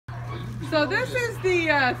So this is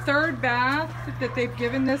the third bath that they've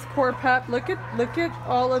given this poor pup. Look at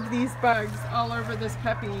all of these bugs all over this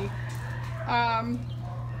puppy.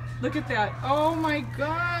 Look at that. Oh my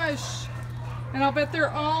gosh. And I'll bet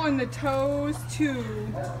they're all in the toes too.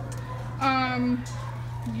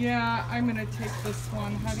 Yeah, I'm gonna take this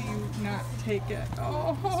one. How do you not take it?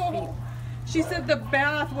 Oh, she said the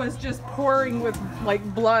bath was just pouring with like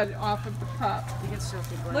blood off of the pup.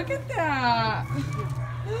 Look at that.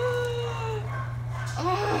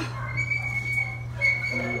 Oh,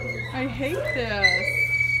 I hate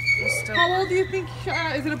this. How old do you think,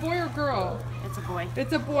 is it a boy or girl? It's a boy.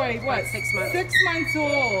 It's a boy. What? Like 6 months. 6 months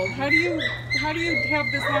old. How do you have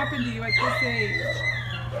this happen to you at this age?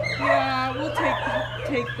 Yeah, we'll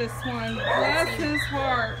take this one. Bless his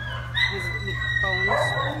heart. His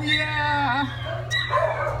bones. Yeah.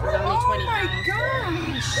 He's only Oh 20 my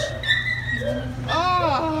pounds. gosh.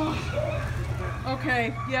 Oh. Okay.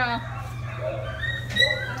 Yeah.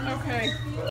 Okay.